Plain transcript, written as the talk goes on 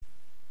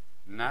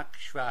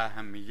نقش و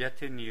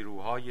اهمیت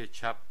نیروهای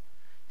چپ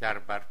در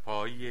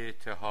برپایی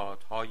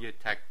اتحادهای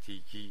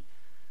تاکتیکی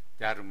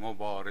در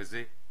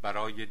مبارزه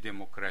برای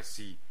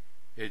دموکراسی،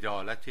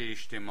 عدالت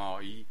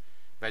اجتماعی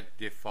و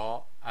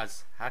دفاع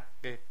از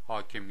حق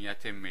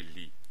حاکمیت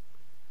ملی.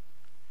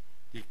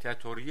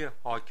 دیکتاتوری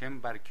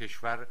حاکم بر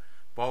کشور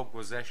با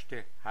گذشت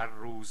هر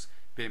روز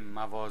به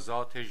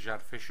موازات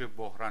ژرفش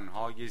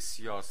بحران‌های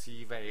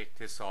سیاسی و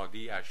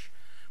اقتصادی‌اش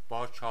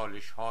با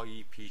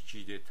چالش‌هایی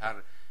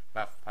پیچیده‌تر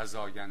و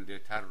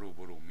فزاینده‌تر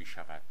روبرو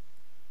می‌شود.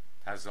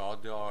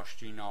 تضاد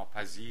آشتی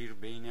ناپذیر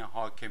بین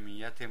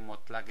حاکمیت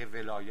مطلق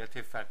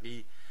ولایت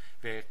فقیه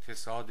و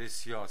اقتصاد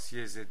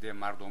سیاسی ضد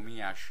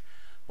مردمی‌اش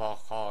با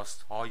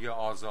خواست‌های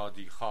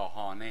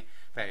آزادیخواهانه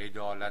و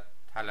عدالت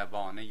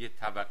طلبانه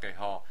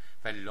طبقه‌ها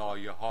و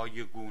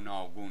لایه‌های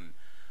گوناگون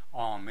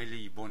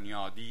عاملی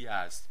بنیادی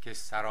است که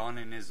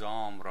سران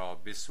نظام را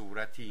به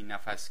صورتی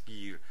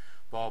نفسگیر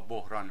با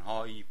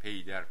بحران‌هایی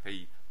پی در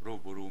پی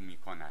روبرو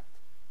می‌کند.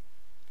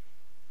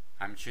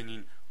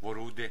 همچنین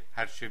ورود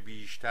هرچه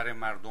بیشتر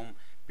مردم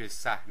به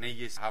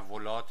صحنه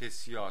تحولات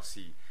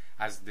سیاسی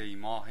از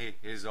دیماه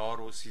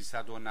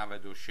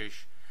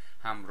 1396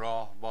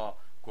 همراه با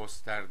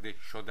گسترده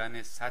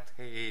شدن سطح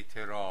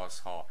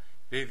اعتراضها،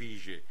 به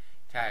ویژه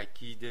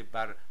تأکید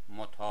بر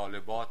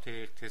مطالبات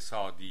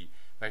اقتصادی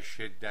و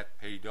شدت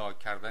پیدا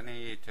کردن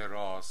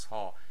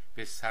اعتراضها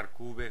به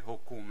سرکوب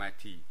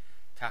حکومتی،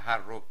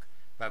 تحرک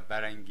و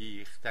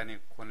برانگیختن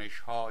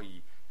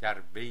کنش‌هایی در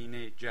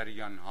بین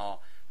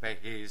جریان‌ها و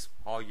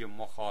حزب‌های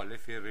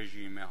مخالف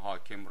رژیم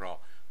حاکم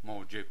را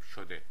موجب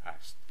شده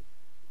است.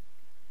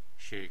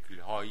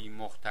 شکل‌هایی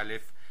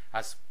مختلف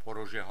از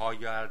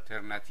پروژه‌های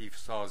آلترناتیو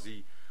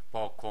سازی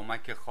با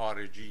کمک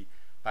خارجی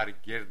بر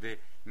گرد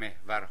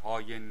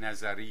محورهای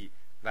نظری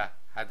و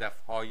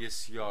هدفهای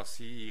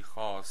سیاسی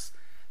خاص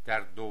در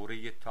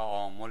دوره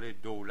تعامل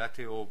دولت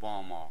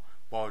اوباما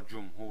با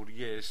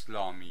جمهوری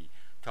اسلامی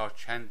تا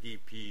چندی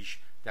پیش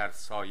در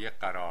سایه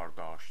قرار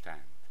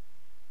داشتند.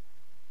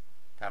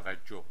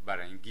 توجه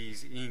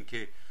برانگیز این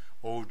که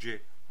اوج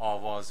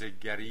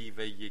آوازگری و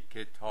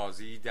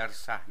یکتازی در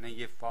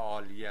صحنه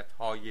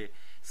فعالیت‌های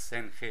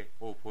سنخ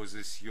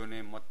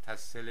اپوزیسیون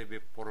متصل به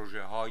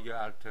پروژه‌های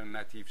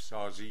آلترناتیو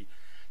سازی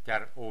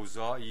در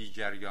اوضاعی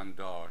جریان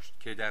داشت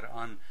که در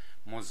آن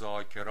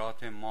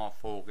مذاکرات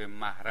مافوق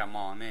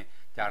محرمانه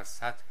در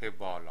سطح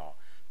بالا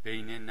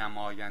بین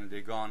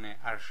نمایندگان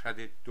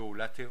ارشد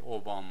دولت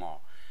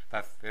اوباما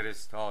و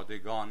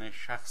فرستادگان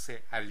شخص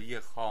علی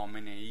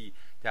خامنه‌ای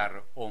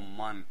در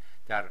عمان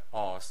در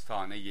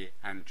آستانه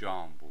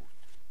انجام بود.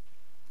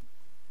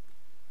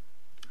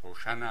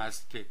 روشن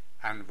است که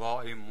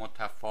انواع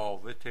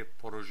متفاوت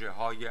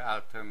پروژه‌های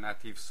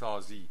آلترناتیو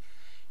سازی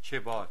چه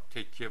با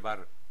تکیه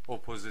بر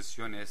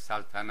اپوزیسیون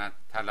سلطنت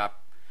طلب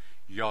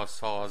یا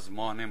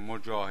سازمان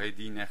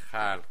مجاهدین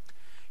خلق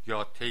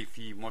یا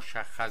طیفی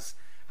مشخص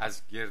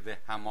از گرد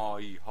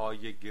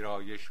همایی‌های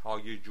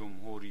گرایش‌های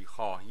جمهوری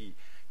خواهی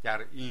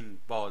در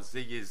این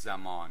بازه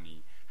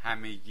زمانی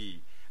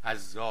همگی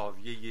از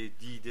زاویه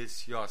دید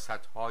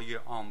سیاست‌های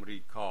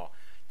آمریکا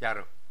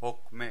در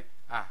حکم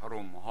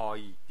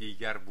اهرم‌های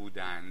دیگر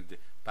بودند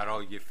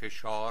برای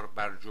فشار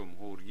بر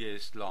جمهوری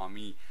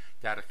اسلامی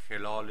در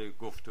خلال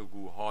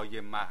گفتگوهای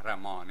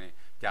محرمانه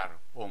در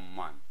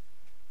عمان.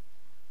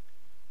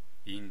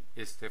 این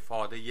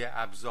استفاده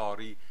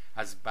ابزاری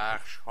از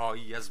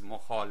بخش‌هایی از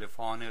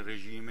مخالفان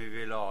رژیم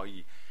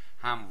ولایی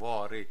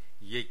همواره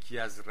یکی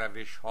از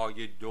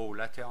روش‌های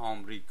دولت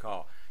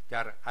آمریکا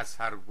در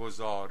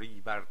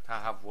اثرگذاری بر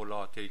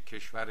تحولات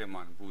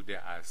کشورمان بوده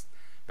است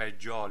و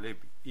جالب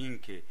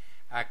اینکه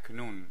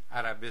اکنون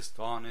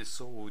عربستان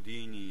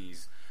سعودی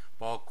نیز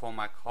با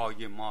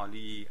کمک‌های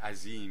مالی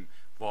عظیم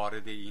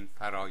وارد این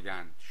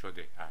فرایند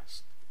شده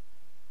است.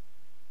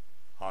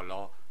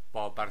 حالا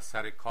با بر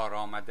سر کار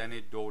آمدن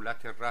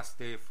دولت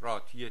رست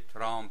افراطی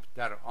ترامپ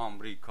در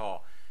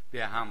آمریکا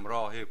به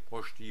همراه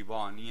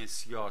پشتیبانی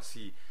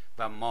سیاسی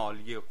و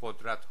مالی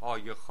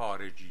قدرت‌های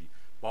خارجی،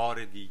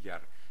 بار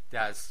دیگر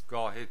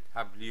دستگاه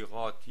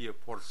تبلیغاتی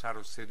پرسر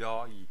و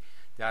صدایی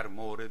در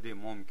مورد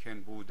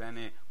ممکن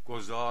بودن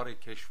گذار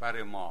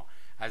کشور ما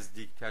از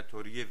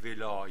دیکتاتوری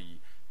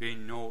ولایی به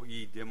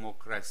نوعی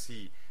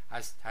دموکراسی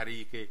از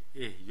طریق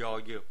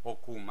احیای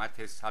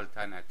حکومت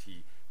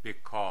سلطنتی به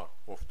کار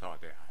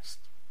افتاده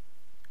است.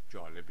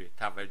 جالب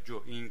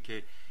توجه این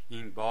که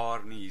این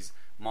بار نیز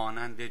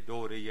مانند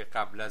دوره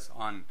قبل از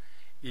آن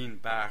این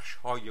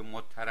بخش‌های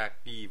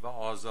مترقی و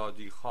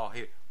آزادیخواه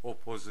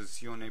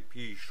اپوزیسیون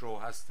پیشرو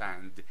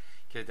هستند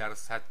که در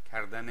سد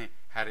کردن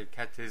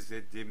حرکت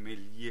ضد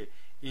ملی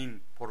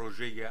این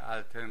پروژه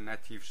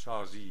آلترناتیو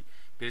سازی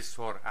به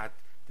سرعت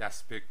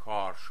دست به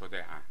کار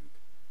شده اند.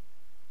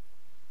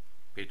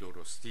 به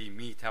درستی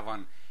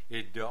میتوان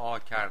ادعا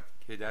کرد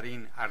که در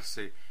این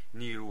عرصه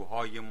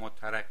نیروهای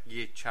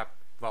مترقی چپ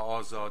و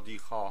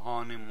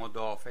آزادیخواهان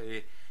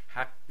مدافع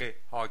حق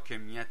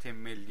حاکمیت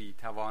ملی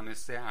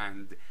توانسته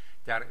اند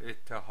در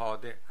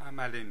اتحاد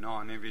عمل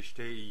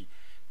نانوشته‌ای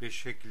به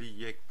شکلی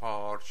یک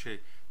پارچه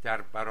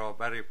در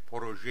برابر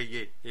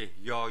پروژه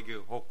احیای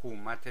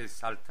حکومت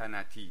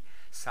سلطنتی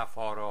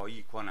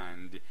صفارایی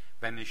کنند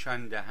و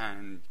نشان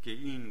دهند که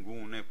این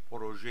گونه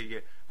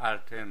پروژه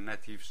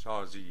آلترناتیو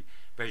سازی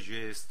و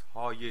ژست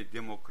های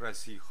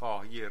دموکراسی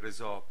خواهی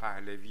رضا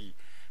پهلوی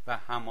و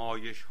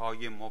همایش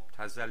های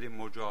مبتذل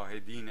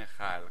مجاهدین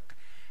خلق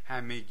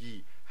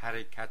همگی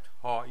حرکت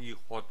هایی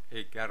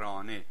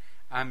خودگرانه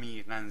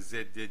عمیقاً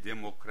ضد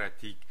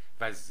دموکراتیک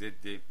و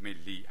ضد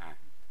ملی اند.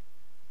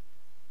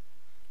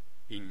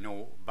 این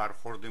نوع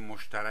برخورد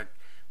مشترک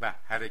و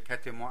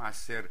حرکت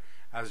مؤثر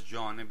از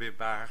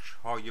جانب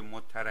بخش‌های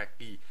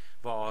مترقی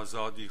و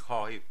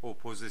آزادی‌خواه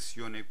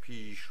اپوزیسیون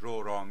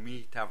پیشرو را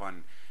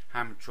می‌توان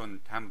همچون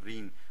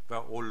تمرین و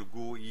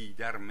الگویی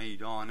در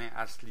میدان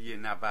اصلی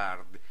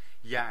نبرد،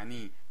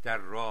 یعنی در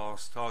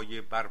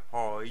راستای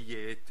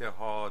برپایی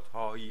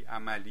اتحادهای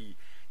عملی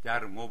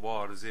در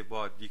مبارزه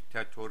با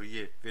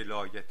دیکتاتوری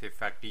ولایت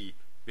فقیه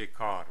به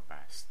کار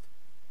بست.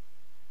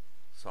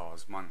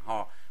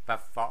 سازمان‌ها و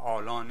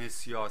فعالان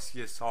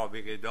سیاسی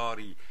سابقه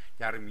داری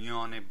در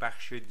میان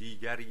بخش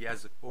دیگری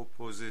از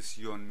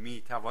اپوزیسیون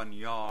میتوان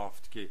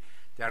یافت که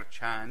در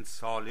چند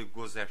سال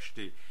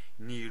گذشته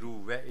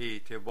نیرو و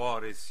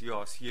اعتبار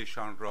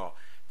سیاسیشان را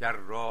در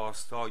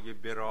راستای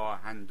به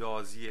راه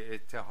اندازی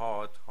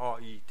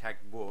اتحادهایی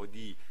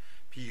تک‌بعدی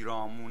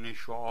پیرامون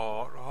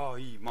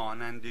شعارهایی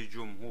مانند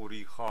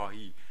جمهوری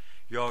خواهی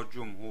یا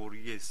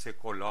جمهوری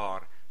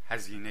سکولار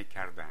هزینه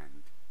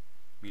کردند.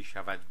 می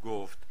شود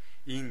گفت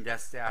این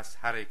دسته از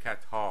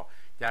حرکت‌ها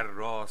در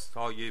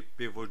راستای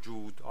به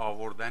وجود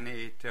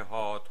آوردن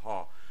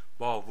اتحادها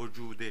با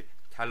وجود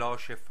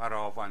تلاش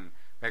فراوان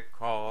و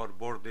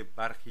کاربرد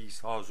برخی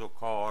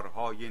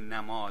سازوکارهای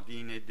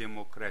نمادین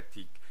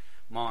دموکراتیک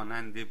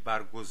مانند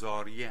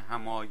برگزاری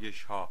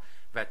همایش‌ها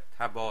و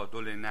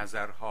تبادل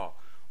نظرها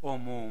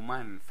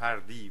عموماً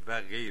فردی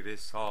و غیر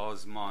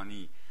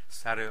سازمانی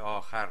سر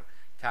آخر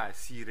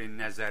تأثیر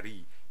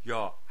نظری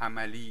یا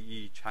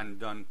عملی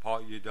چندان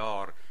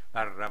پایدار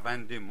بر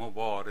روند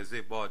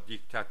مبارزه با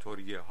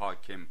دیکتاتوری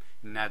حاکم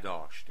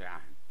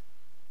نداشته‌اند.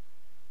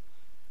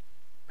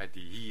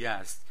 بدیهی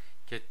است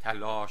که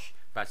تلاش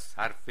و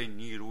صرف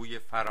نیروی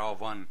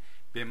فراوان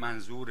به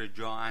منظور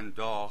جا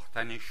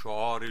انداختن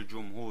شعار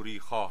جمهوری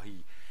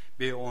خواهی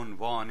به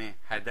عنوان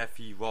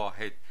هدفی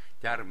واحد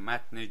در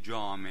متن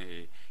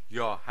جامعه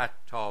یا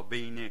حتی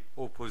بین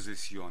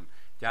اپوزیسیون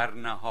در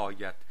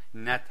نهایت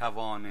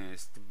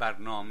نتوانست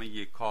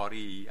برنامه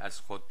کاری از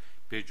خود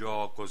به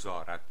جا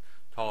گذارد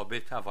تا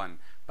بتوان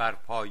بر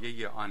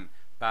پایه آن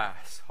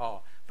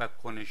بحث‌ها و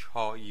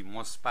کنش‌هایی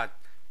مثبت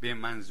به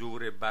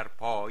منظور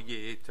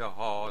برپایی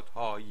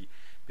اتحادهایی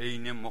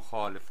بین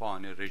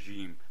مخالفان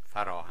رژیم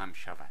فراهم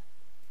شود.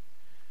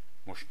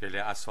 مشکل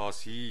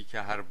اساسی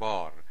که هر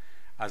بار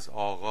از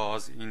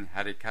آغاز این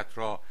حرکت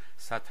را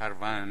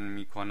سترون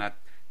می‌کند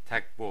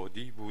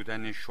تک‌بعدی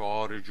بودن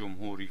شعار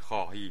جمهوری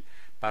خواهی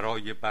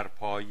برای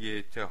برپایی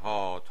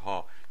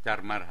اتحادها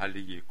در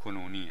مرحله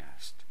کنونی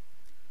است.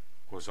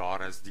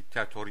 گذار از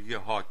دیکتاتوری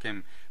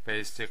حاکم و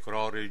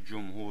استقرار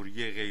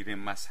جمهوری غیر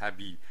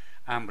مذهبی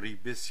امری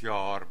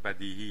بسیار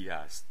بدیهی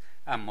است،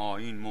 اما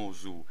این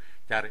موضوع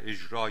در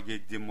اجرای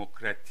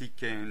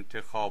دموکراتیک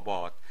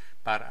انتخابات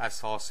بر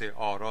اساس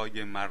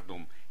آرای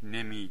مردم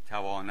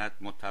نمیتواند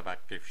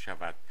متوقف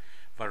شود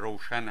و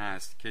روشن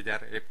است که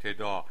در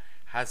ابتدا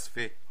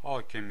حذف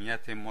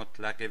حاکمیت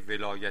مطلق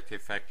ولایت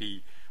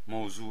فقیه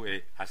موضوع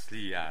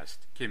اصلی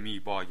است که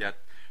میباید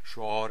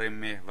شعار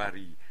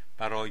محوری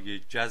برای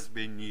جذب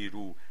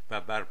نیرو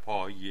و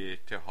برپایی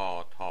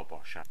اتحادها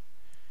باشد.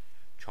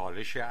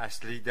 چالش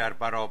اصلی در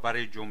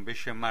برابر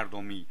جنبش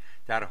مردمی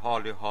در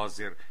حال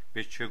حاضر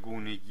به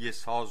چگونگی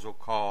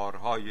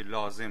سازوکارهای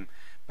لازم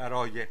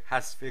برای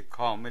حذف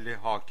کامل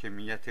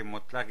حاکمیت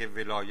مطلق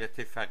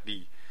ولایت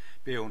فقیه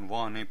به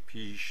عنوان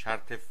پیش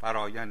شرط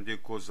فرایند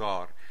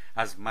گذار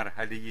از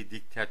مرحله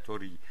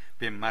دیکتاتوری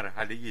به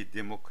مرحله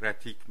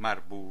دموکراتیک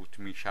مربوط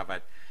می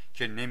شود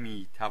که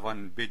نمی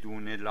توان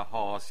بدون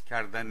لحاظ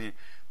کردن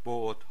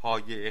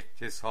بعدهای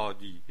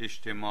اقتصادی،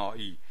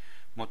 اجتماعی،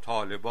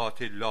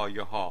 مطالبات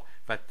لایه‌ها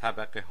و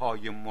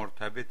طبقه‌های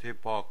مرتبط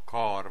با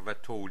کار و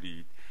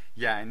تولید،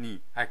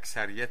 یعنی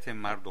اکثریت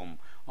مردم،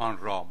 آن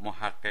را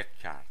محقق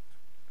کرد.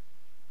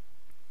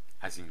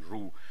 از این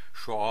رو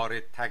شعار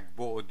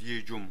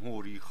تک‌بعدی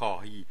جمهوری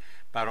خواهی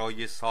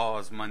برای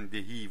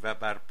سازماندهی و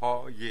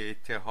برپای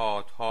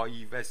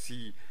اتحادهایی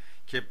وسیع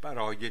که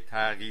برای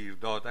تغییر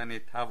دادن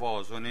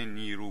توازن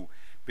نیرو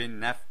به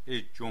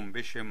نفع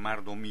جنبش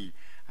مردمی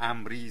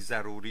امری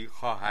ضروری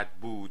خواهد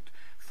بود،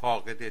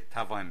 فاقد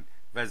توان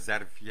و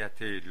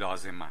ظرفیت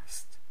لازم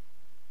است.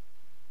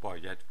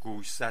 باید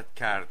گوشزد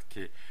کرد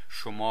که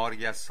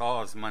شماری از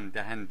سازمان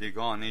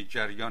دهندگان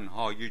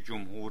جریان‌های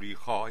جمهوری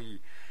خواهی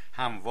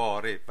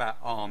همواره و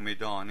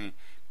عامدانه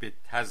به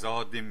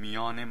تضاد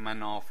میان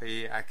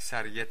منافع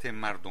اکثریت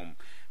مردم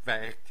و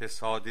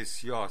اقتصاد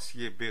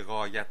سیاسی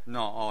بغایت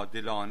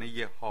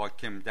ناعادلانه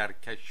حاکم در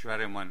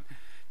کشورمان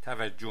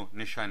توجه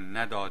نشان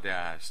نداده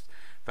است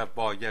و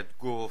باید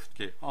گفت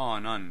که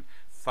آنان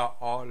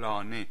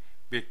فعالانه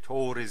به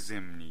طور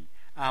ضمنی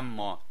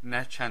اما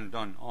نه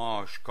چندان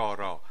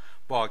آشکارا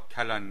با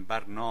کلان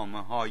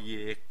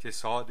برنامه‌های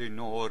اقتصاد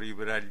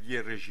نولیبرالی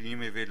رژیم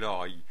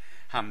ولایی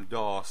هم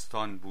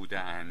داستان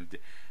بودند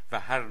و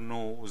هر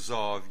نوع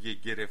زاویه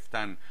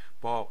گرفتن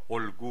با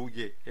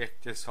الگوی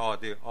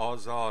اقتصاد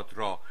آزاد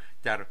را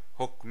در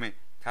حکم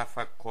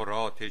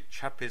تفکرات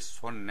چپ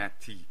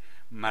سنتی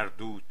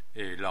مردود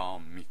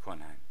اعلام می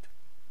کنند.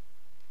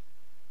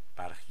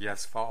 برخی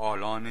از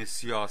فعالان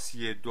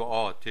سیاسی دو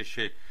آتش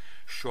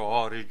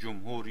شعار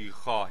جمهوری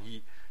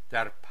خواهی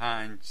در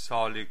 5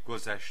 سال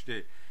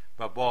گذشته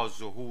و با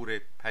ظهور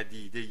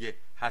پدیده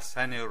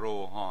حسن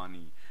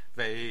روحانی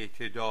و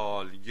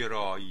اعتدال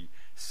گرایی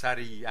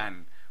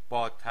سریعاً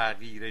با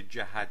تغییر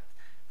جهت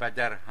و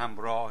در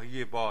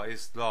همراهی با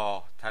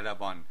اصلاح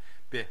طلبان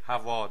به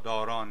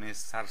هواداران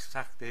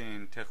سرسخت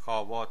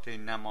انتخابات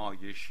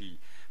نمایشی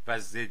و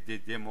ضد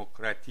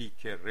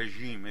دموکراتیک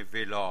رژیم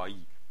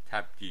ولایی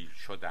تبدیل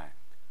شدند.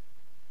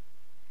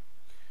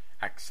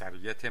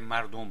 اکثریت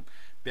مردم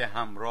به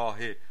همراه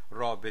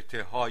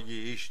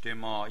رابطه‌های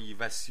اجتماعی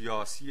و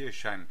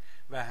سیاسیشان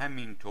و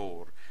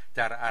همینطور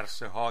در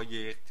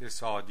عرصه‌های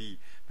اقتصادی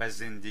و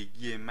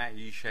زندگی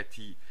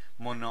معیشتی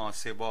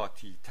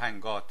مناسباتی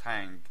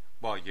تنگاتنگ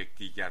با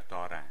یکدیگر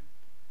دارند.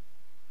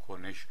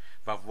 کنش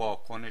و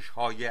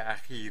واکنش‌های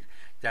اخیر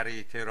در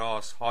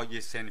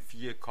اعتراض‌های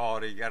صنفی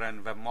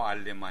کارگران و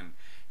معلمان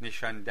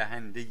نشان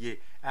دهنده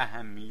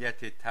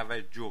اهمیت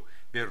توجه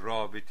به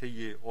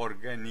رابطه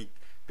ارگانیک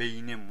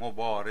بین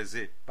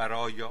مبارزه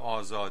برای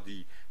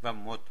آزادی و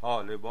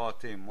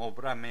مطالبات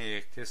مبرم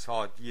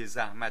اقتصادی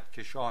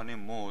زحمتکشان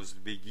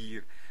مزد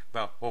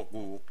و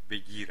حقوق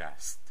بگیر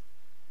است.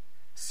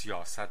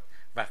 سیاست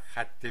و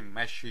خط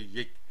مشی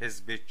یک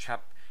حزب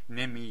چپ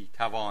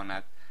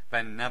نمیتواند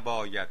و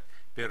نباید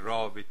به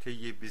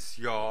رابطه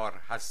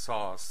بسیار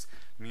حساس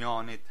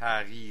میان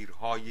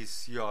تغییرهای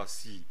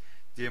سیاسی،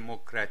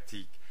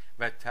 دموکراتیک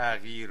و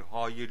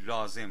تغییرهای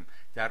لازم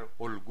در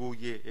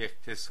الگوی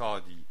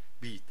اقتصادی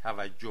بی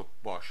توجه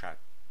باشد.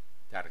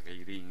 در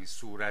غیر این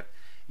صورت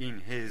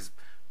این حزب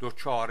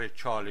دچار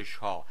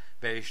چالش‌ها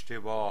و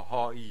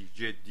اشتباه‌هایی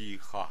جدی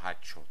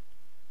خواهد شد.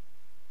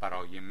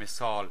 برای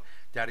مثال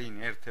در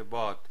این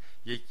ارتباط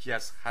یکی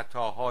از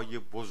خطاهای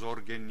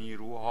بزرگ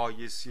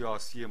نیروهای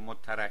سیاسی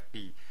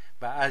مترقی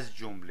و از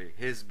جمله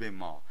حزب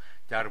ما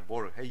در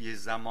برهه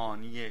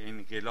زمانی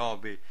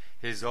انقلاب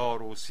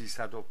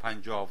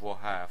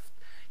 1357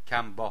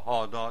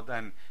 کمبها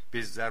دادن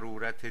به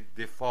ضرورت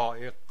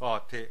دفاع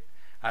قاطع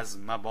از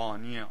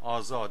مبانی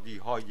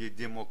آزادی‌های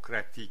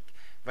دموکراتیک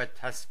و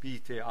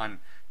تثبیت آن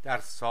در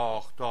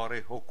ساختار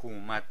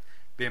حکومت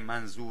به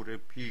منظور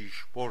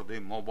پیشبرد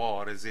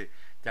مبارزه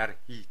در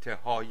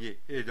حیطه‌های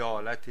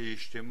عدالت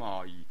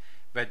اجتماعی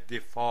و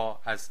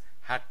دفاع از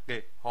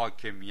حق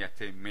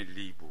حاکمیت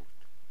ملی بود.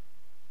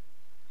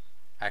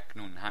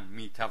 اکنون هم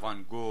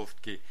میتوان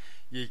گفت که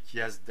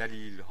یکی از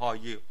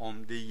دلیل‌های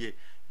عمده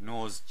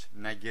نضج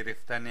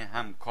نگرفتن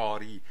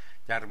همکاری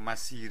در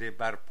مسیر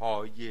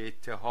برپایی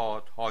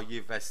اتحادهای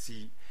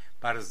وسیع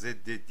بر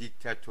ضد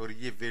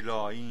دیکتاتوری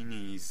ولایی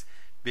نیز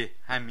به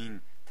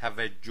همین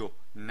توجه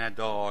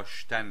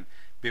نداشتن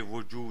به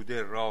وجود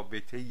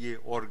رابطه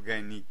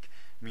ارگانیک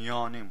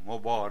میان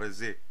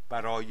مبارزه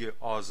برای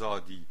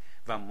آزادی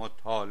و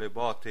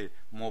مطالبات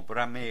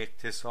مبرم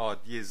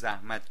اقتصادی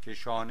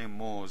زحمتکشان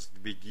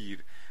مزد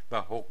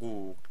و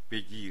حقوق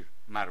بگیر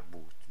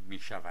مربوط می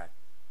شود.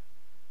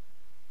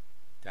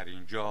 در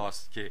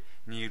اینجاست که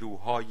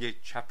نیروهای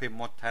چپ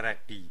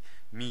مترقی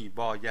می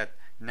باید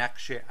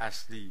نقش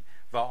اصلی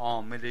و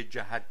عامل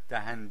جهت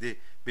دهنده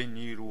به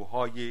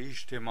نیروهای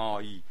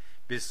اجتماعی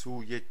به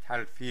سوی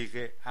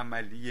تلفیق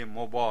عملی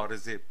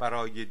مبارزه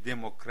برای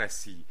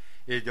دموکراسی،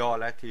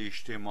 عدالت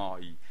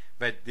اجتماعی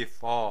و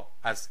دفاع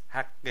از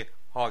حق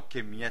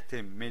حاکمیت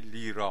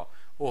ملی را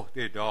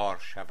عهده‌دار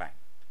شوند.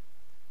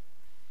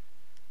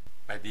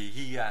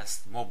 بدیهی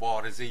است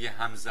مبارزه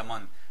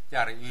همزمان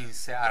در این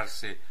سه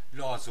عرصه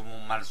لازم و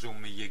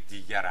ملزوم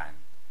یکدیگرند.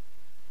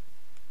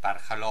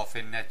 برخلاف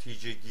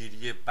نتیجه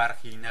گیری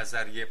برخی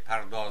نظریه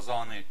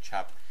پردازان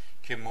چپ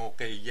که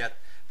موقعیت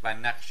و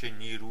نقش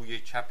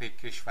نیروی چپ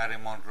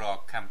کشورمان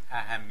را کم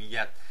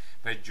اهمیت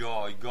و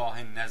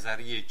جایگاه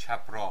نظریه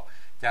چپ را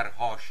در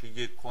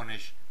حاشیه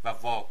کنش و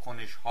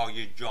واکنش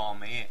های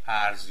جامعه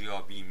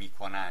ارزیابی می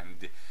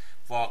کنند،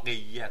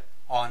 واقعیت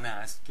آن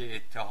است که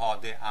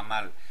اتحاد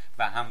عمل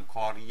و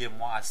همکاری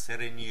مؤثر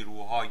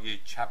نیروهای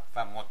چپ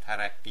و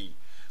مترقی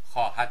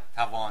خواهد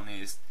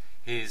توانست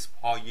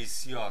حزب‌های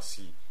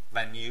سیاسی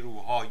و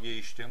نیروهای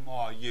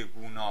اجتماعی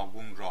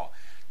گوناگون را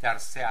در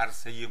سه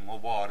عرصه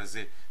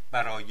مبارزه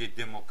برای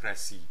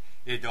دموکراسی،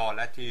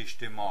 عدالت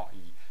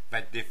اجتماعی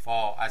و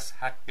دفاع از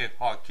حق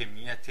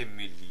حاکمیت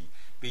ملی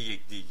به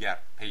یکدیگر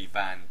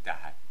پیوند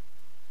دهد.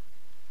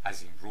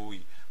 از این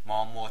روی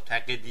ما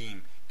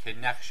معتقدیم که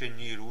نقش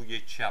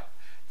نیروی چپ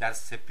در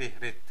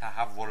سپهر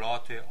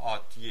تحولات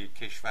آتی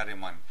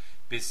کشورمان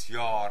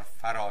بسیار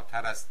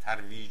فراتر از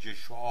ترویج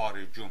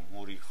شعار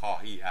جمهوری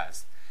خواهی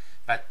است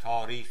و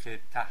تاریخ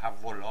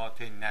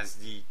تحولات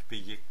نزدیک به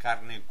یک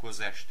قرن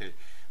گذشته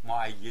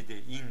مؤید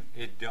این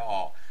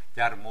ادعا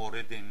در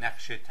مورد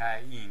نقش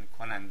تعیین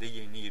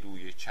کننده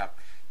نیروی چپ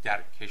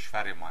در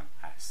کشورمان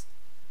است.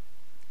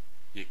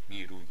 یک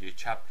نیروی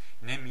چپ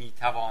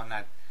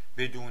نمیتواند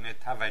بدون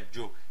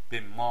توجه به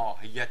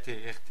ماهیت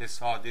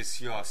اقتصاد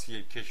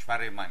سیاسی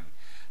کشورمان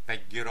و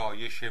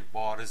گرایش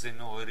بارز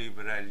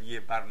نئولیبرالی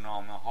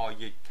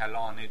برنامه‌های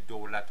کلان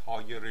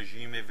دولت‌های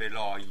رژیم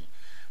ولایی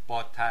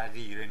با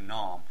تغییر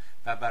نام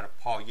و بر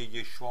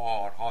پایه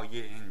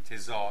شعارهای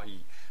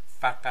انتزاعی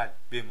فقط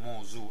به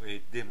موضوع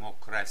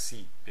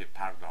دموکراسی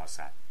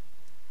بپردازد.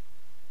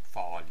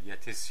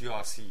 فعالیت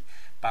سیاسی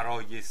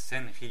برای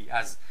سنخی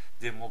از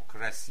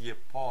دموکراسی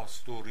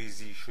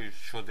پاستوریزی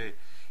شده،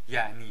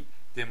 یعنی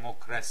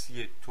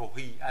دموکراسی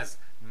تهی از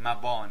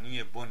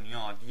مبانی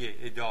بنیادی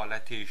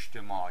عدالت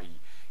اجتماعی،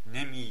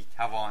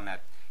 نمیتواند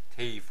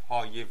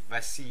طیف‌های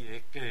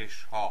وسیع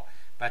قشرها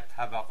و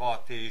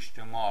طبقات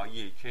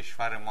اجتماعی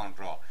کشورمان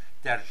را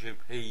در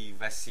جبهه‌ای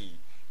وسیع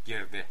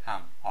گرد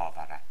هم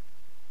آورد.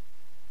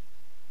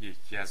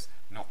 یکی از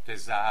نقطه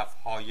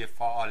ضعف‌های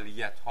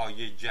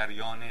فعالیت‌های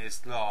جریان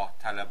اصلاح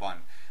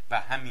طلبان و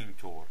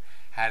همینطور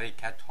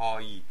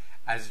حرکت‌هایی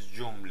از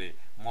جمله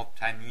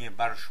مبتنی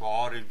بر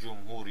شعار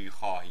جمهوری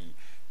خواهی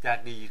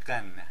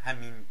دقیقاً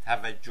همین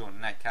توجه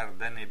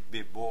نکردن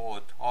به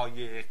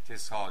بعدهای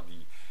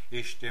اقتصادی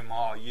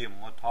اجتماعی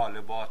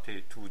مطالبات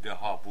توده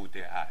ها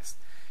بوده است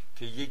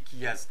که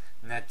یکی از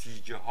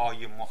نتیجه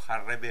های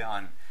مخرب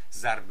آن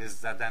ضربه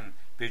زدن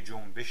به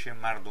جنبش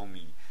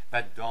مردمی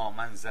و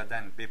دامن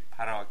زدن به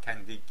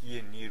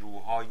پراکندگی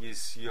نیروهای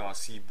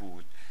سیاسی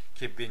بود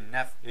که به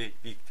نفع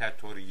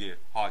دیکتاتوری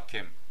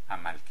حاکم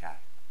عمل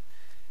کرد.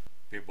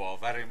 به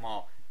باور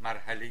ما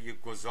مرحله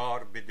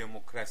گذار به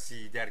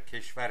دموکراسی در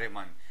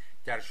کشورمان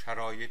در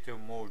شرایط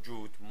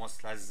موجود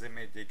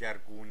مستلزم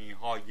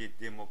دگرگونی‌های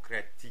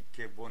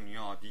دموکراتیک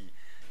بنیادی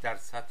در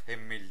سطح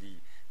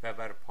ملی و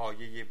بر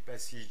پایه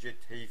بسیج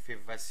طیف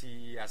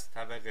وسیعی از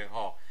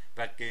طبقه‌ها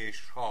و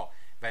قشرها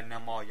و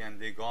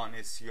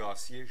نمایندگان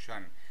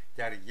سیاسیشان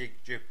در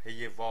یک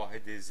جبهه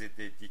واحد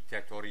ضد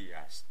دیکتاتوری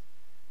است.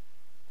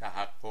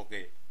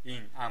 تحقق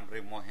این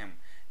امر مهم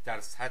در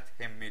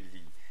سطح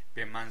ملی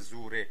به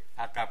منظور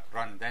عقب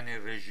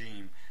راندن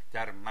رژیم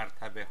در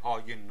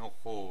مرتبه‌های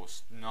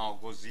نخست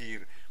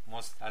ناگزیر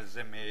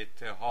مستلزم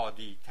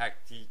اتحادی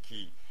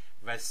تاکتیکی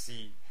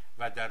وسیع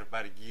و در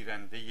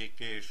برگیرنده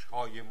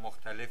قشرهای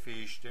مختلف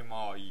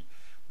اجتماعی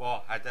با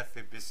هدف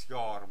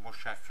بسیار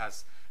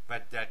مشخص و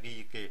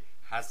دقیق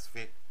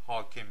حذف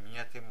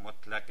حاکمیت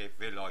مطلق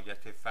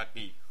ولایت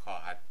فقیه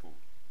خواهد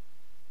بود.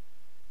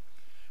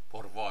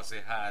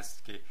 پرواضح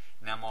است که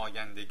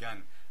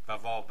نمایندگان و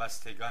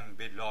وابستگان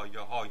به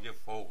لایه‌های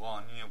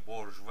فوقانی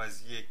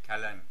بورژوازی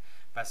کلان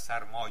و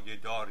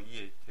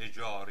سرمایه‌داری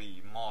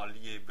تجاری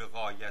مالی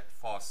بغایت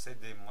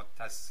فاسد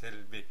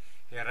متصل به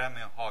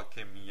هرم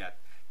حاکمیت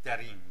در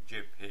این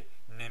جبهه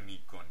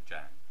نمی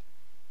گنجند.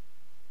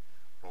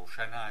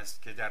 روشن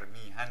است که در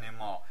میهن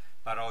ما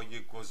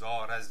برای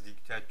گذار از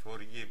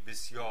دیکتاتوری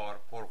بسیار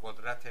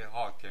پرقدرت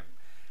حاکم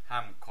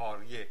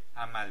همکاری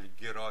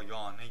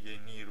عملگرایانه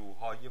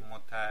نیروهای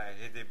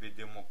متحد به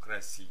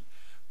دموکراسی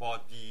با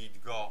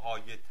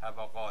دیدگاه‌های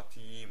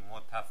طبقاتی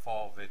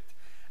متفاوت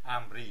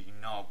امری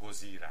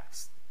ناگزیر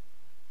است.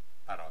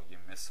 برای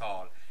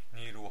مثال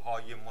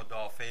نیروهای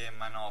مدافع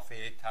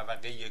منافع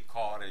طبقه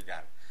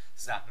کارگر،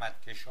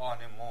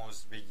 زحمتکشان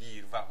مزد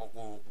بگیر و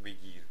حقوق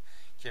بگیر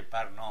که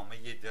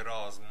برنامه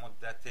دراز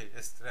مدت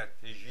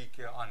استراتژیک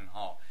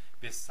آنها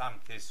به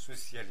سمت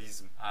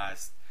سوسیالیسم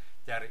است،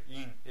 در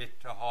این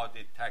اتحاد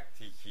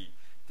تاکتیکی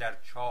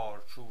در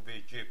چارچوب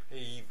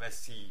جبهه‌ای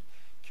وسیع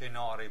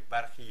کنار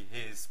برخی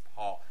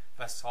حزب‌ها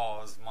و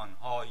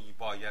سازمان‌هایی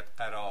باید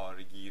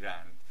قرار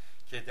گیرند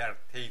که در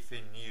طیف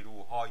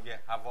نیروهای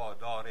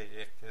هوادار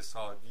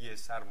اقتصادی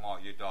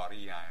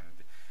سرمایه‌داری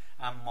اند،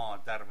 اما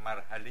در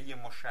مرحله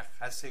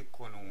مشخص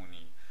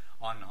کنونی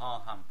آنها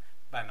هم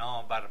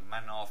بنابر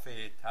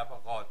منافع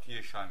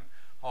طبقاتیشان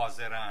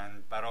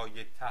حاضرند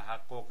برای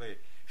تحقق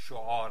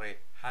شعار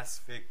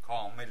حذف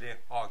کامل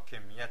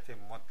حاکمیت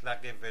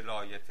مطلق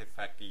ولایت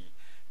فقیه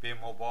به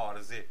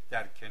مبارزه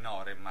در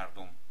کنار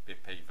مردم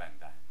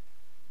بپیوندند.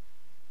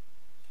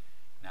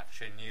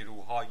 نقش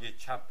نیروهای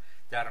چپ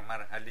در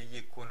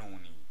مرحله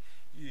کنونی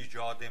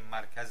ایجاد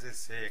مرکز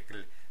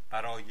ثقل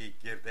برای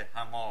گرد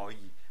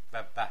همایی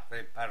و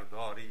بهره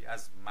برداری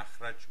از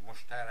مخرج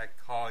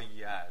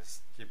مشترک‌هایی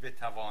است که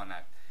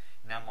بتواند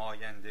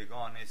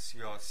نمایندگان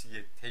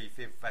سیاسی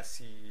طیف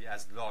وسیعی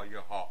از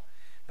لایه‌ها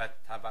و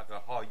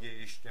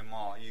طبقه‌های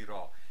اجتماعی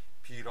را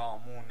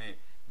پیرامون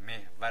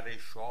محور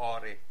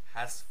شعار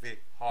حذف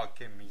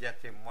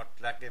حاکمیت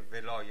مطلق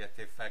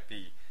ولایت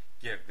فقیه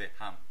گرد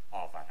هم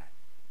آورد.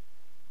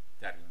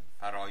 در این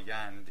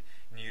فرایند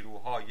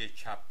نیروهای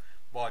چپ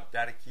با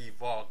درکی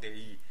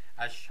واقعی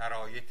از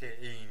شرایط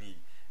عینی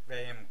و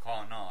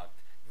امکانات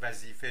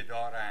وظیفه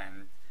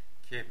دارند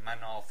که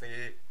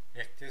منافع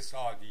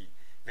اقتصادی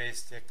و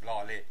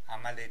استقلال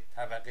عمل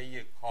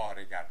طبقه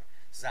کارگر،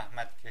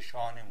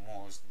 زحمتکشان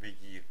مزد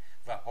بگیر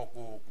و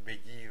حقوق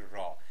بگیر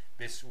را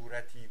به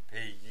صورتی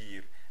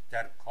پیگیر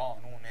در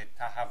کانون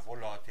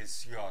تحولات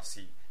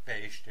سیاسی و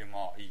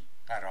اجتماعی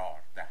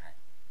قرار دهند.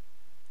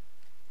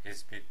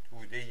 حزب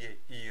توده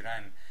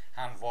ایران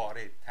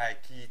همواره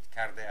تأکید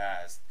کرده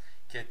است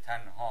که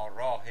تنها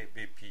راه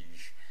به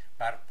پیش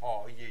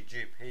برپایی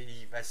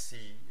جبهه‌ای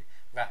وسیع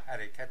و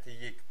حرکت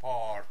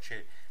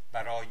یکپارچه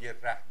برای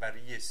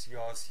رهبری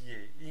سیاسی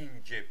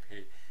این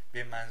جبهه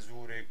به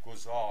منظور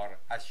گذار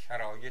از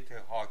شرایط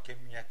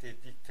حاکمیت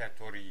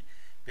دیکتاتوری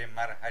به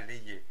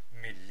مرحله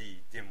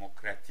ملی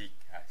دموکراتیک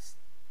است.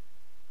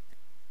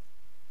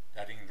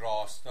 در این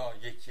راستا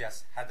یکی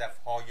از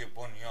هدفهای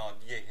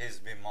بنیادی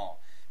حزب ما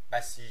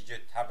بسیج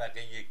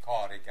طبقه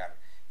کارگر،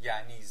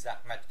 یعنی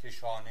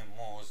زحمتکشان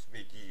مزد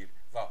بگیر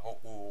و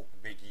حقوق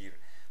بگیر،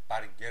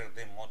 بر گرد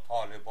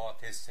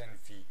مطالبات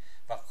صنفی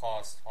و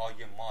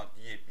خواستهای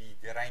مادی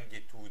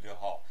بیدرنگ توده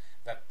ها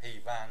و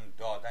پیوند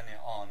دادن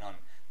آنان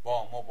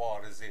با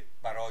مبارزه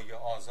برای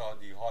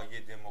آزادی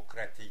های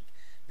دموکراتیک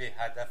به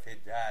هدف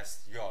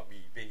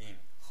دستیابی به این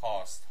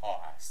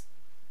خواستها است.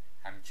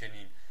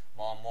 همچنین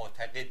ما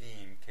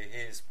معتقدیم که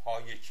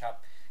حزب‌های چپ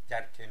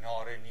در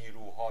کنار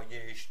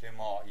نیروهای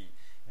اجتماعی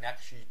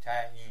نقشی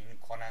تعیین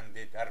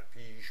کننده در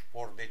پیش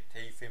برد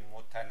طیف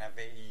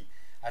متنوعی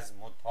از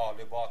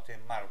مطالبات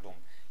مردم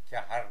که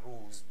هر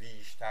روز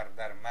بیشتر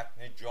در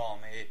متن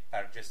جامعه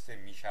برجسته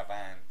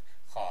می‌شوند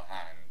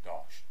خواهند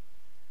داشت.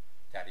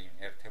 در این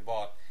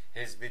ارتباط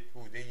حزب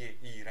توده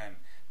ایران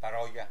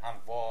برای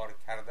هموار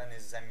کردن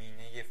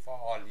زمینه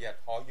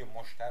فعالیت‌های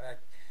مشترک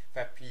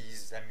و پیش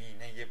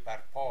زمینه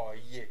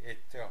برپایی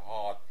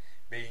اتحاد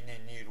بین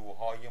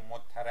نیروهای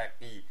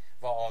مترقی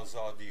و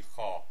آزادی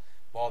خواه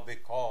با به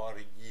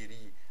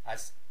کارگیری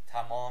از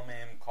تمام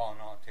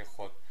امکانات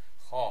خود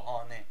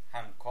خواهان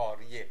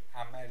همکاری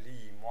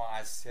عملی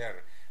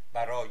مؤثر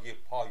برای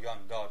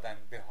پایان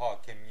دادن به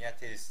حاکمیت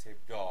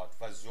استبداد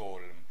و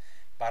ظلم،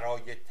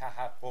 برای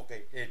تحقق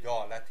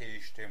عدالت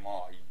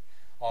اجتماعی،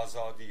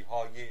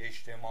 آزادی‌های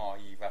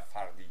اجتماعی و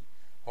فردی،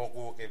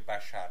 حقوق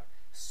بشر،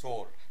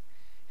 صلح،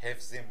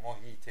 حفظ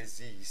محیط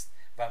زیست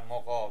و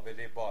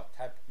مقابله با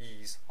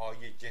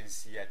تبعیض‌های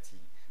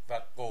جنسیتی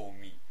و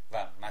قومی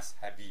و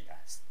مذهبی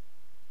است.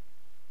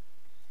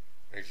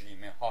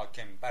 رژیم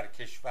حاکم بر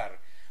کشور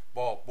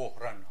با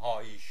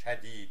بحران‌های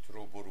شدید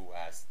روبرو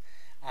است،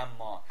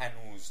 اما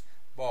هنوز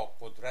با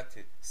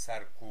قدرت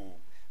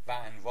سرکوب و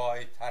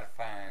انواع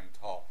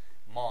ترفندها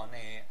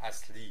مانع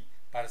اصلی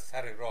بر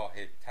سر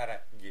راه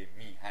ترقی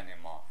میهن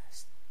ما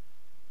است.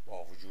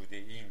 با وجود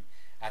این،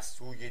 از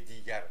سوی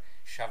دیگر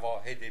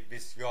شواهد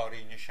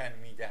بسیاری نشان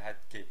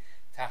می‌دهد که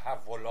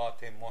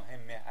تحولات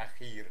مهم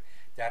اخیر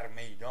در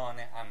میدان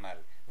عمل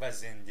و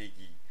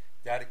زندگی،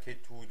 درک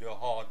توده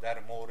ها در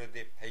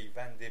مورد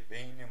پیوند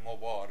بین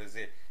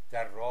مبارزه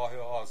در راه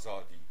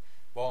آزادی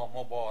با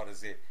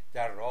مبارزه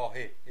در راه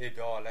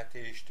عدالت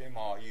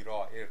اجتماعی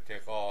را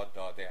ارتقا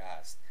داده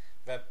است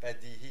و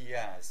بدیهی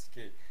است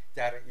که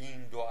در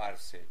این دو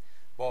عرصه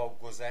با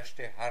گذشت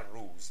هر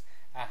روز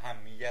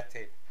اهمیت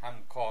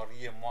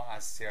همکاری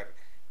مؤثر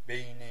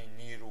بین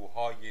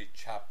نیروهای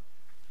چپ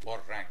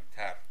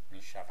پررنگ‌تر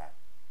می شود.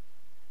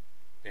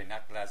 به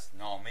نقل از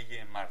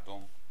نامه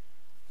مردم،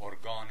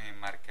 ارگان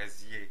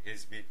مرکزی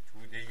حزب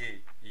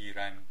توده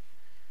ایران،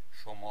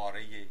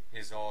 شماره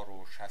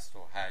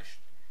 1068،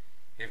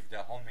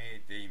 17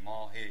 دی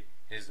ماه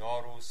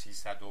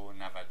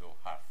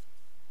 1397.